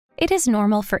It is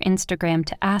normal for Instagram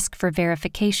to ask for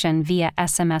verification via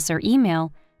SMS or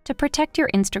email to protect your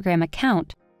Instagram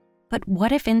account, but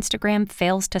what if Instagram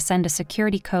fails to send a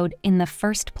security code in the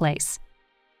first place?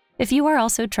 If you are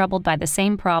also troubled by the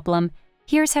same problem,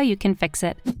 here's how you can fix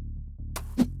it.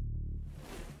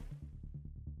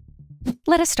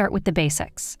 Let us start with the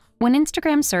basics. When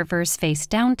Instagram servers face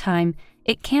downtime,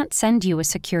 it can't send you a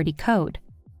security code.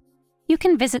 You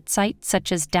can visit sites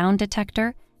such as Down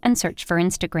Detector and search for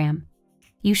Instagram.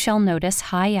 You shall notice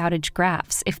high outage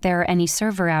graphs if there are any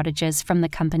server outages from the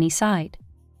company side.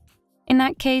 In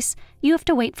that case, you have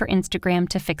to wait for Instagram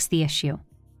to fix the issue.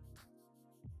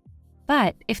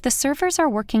 But if the servers are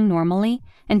working normally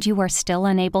and you are still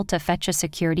unable to fetch a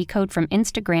security code from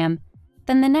Instagram,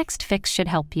 then the next fix should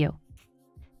help you.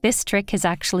 This trick has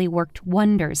actually worked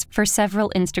wonders for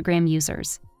several Instagram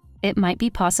users. It might be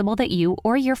possible that you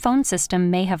or your phone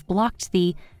system may have blocked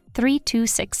the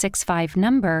 32665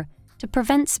 number to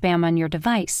prevent spam on your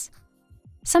device.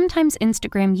 Sometimes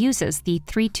Instagram uses the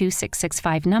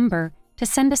 32665 number to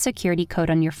send a security code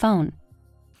on your phone.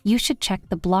 You should check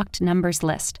the blocked numbers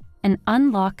list and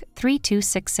unlock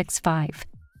 32665.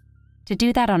 To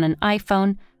do that on an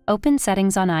iPhone, open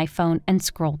Settings on iPhone and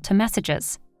scroll to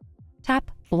Messages.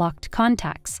 Tap Blocked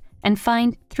Contacts and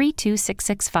find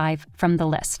 32665 from the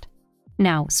list.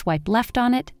 Now swipe left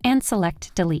on it and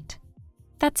select Delete.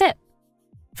 That's it.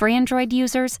 For Android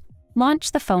users,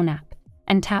 launch the phone app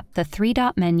and tap the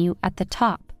three-dot menu at the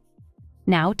top.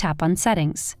 Now tap on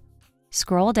Settings.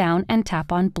 Scroll down and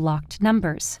tap on Blocked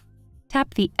Numbers.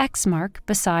 Tap the X mark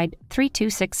beside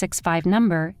 32665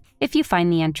 number if you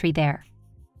find the entry there.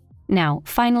 Now,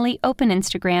 finally, open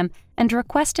Instagram and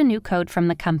request a new code from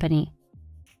the company.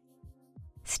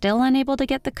 Still unable to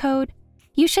get the code?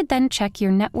 You should then check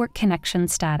your network connection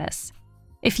status.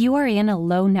 If you are in a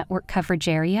low network coverage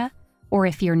area, or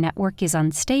if your network is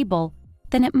unstable,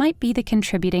 then it might be the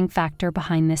contributing factor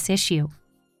behind this issue.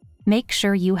 Make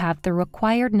sure you have the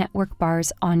required network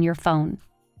bars on your phone.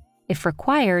 If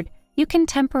required, you can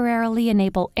temporarily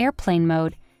enable airplane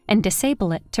mode and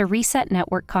disable it to reset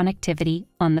network connectivity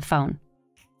on the phone.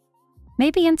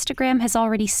 Maybe Instagram has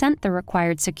already sent the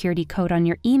required security code on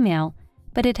your email,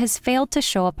 but it has failed to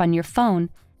show up on your phone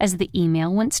as the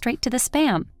email went straight to the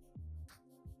spam.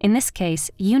 In this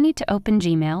case, you need to open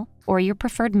Gmail or your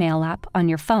preferred mail app on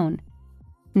your phone.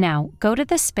 Now, go to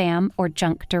the spam or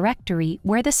junk directory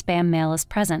where the spam mail is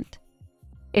present.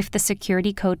 If the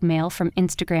security code mail from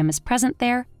Instagram is present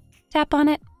there, tap on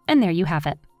it, and there you have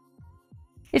it.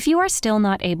 If you are still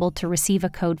not able to receive a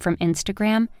code from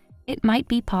Instagram, it might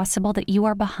be possible that you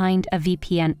are behind a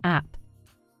VPN app.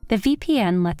 The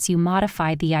VPN lets you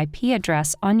modify the IP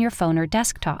address on your phone or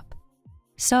desktop.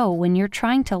 So when you're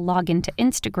trying to log into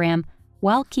Instagram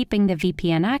while keeping the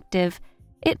VPN active,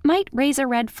 it might raise a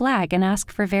red flag and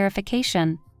ask for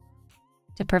verification.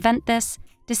 To prevent this,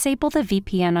 disable the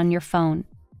VPN on your phone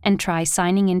and try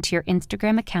signing into your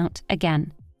Instagram account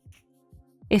again.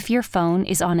 If your phone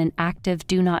is on an active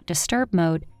Do Not Disturb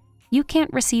mode, you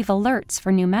can't receive alerts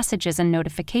for new messages and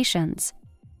notifications.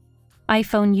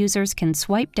 iPhone users can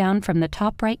swipe down from the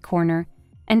top right corner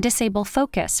and disable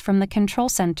Focus from the Control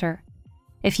Center.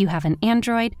 If you have an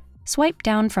Android, swipe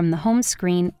down from the home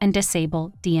screen and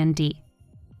disable DND.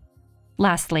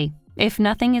 Lastly, if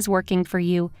nothing is working for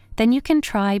you, then you can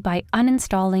try by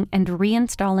uninstalling and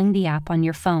reinstalling the app on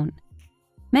your phone.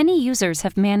 Many users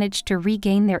have managed to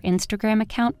regain their Instagram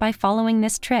account by following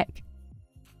this trick.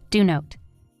 Do note,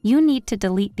 you need to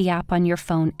delete the app on your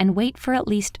phone and wait for at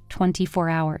least 24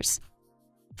 hours.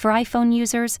 For iPhone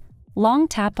users, long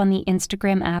tap on the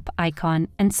Instagram app icon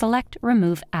and select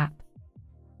Remove App.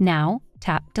 Now,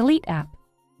 tap Delete App.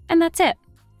 And that's it.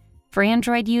 For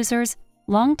Android users,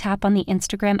 long tap on the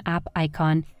Instagram app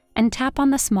icon and tap on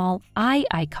the small I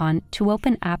icon to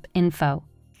open App Info.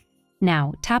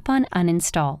 Now, tap on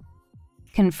Uninstall.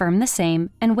 Confirm the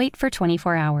same and wait for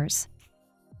 24 hours.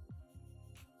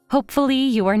 Hopefully,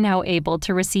 you are now able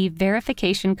to receive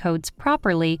verification codes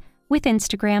properly with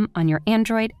Instagram on your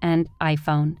Android and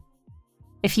iPhone.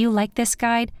 If you like this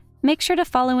guide, make sure to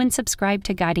follow and subscribe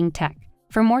to Guiding Tech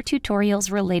for more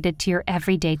tutorials related to your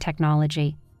everyday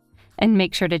technology. And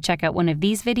make sure to check out one of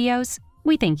these videos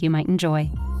we think you might enjoy.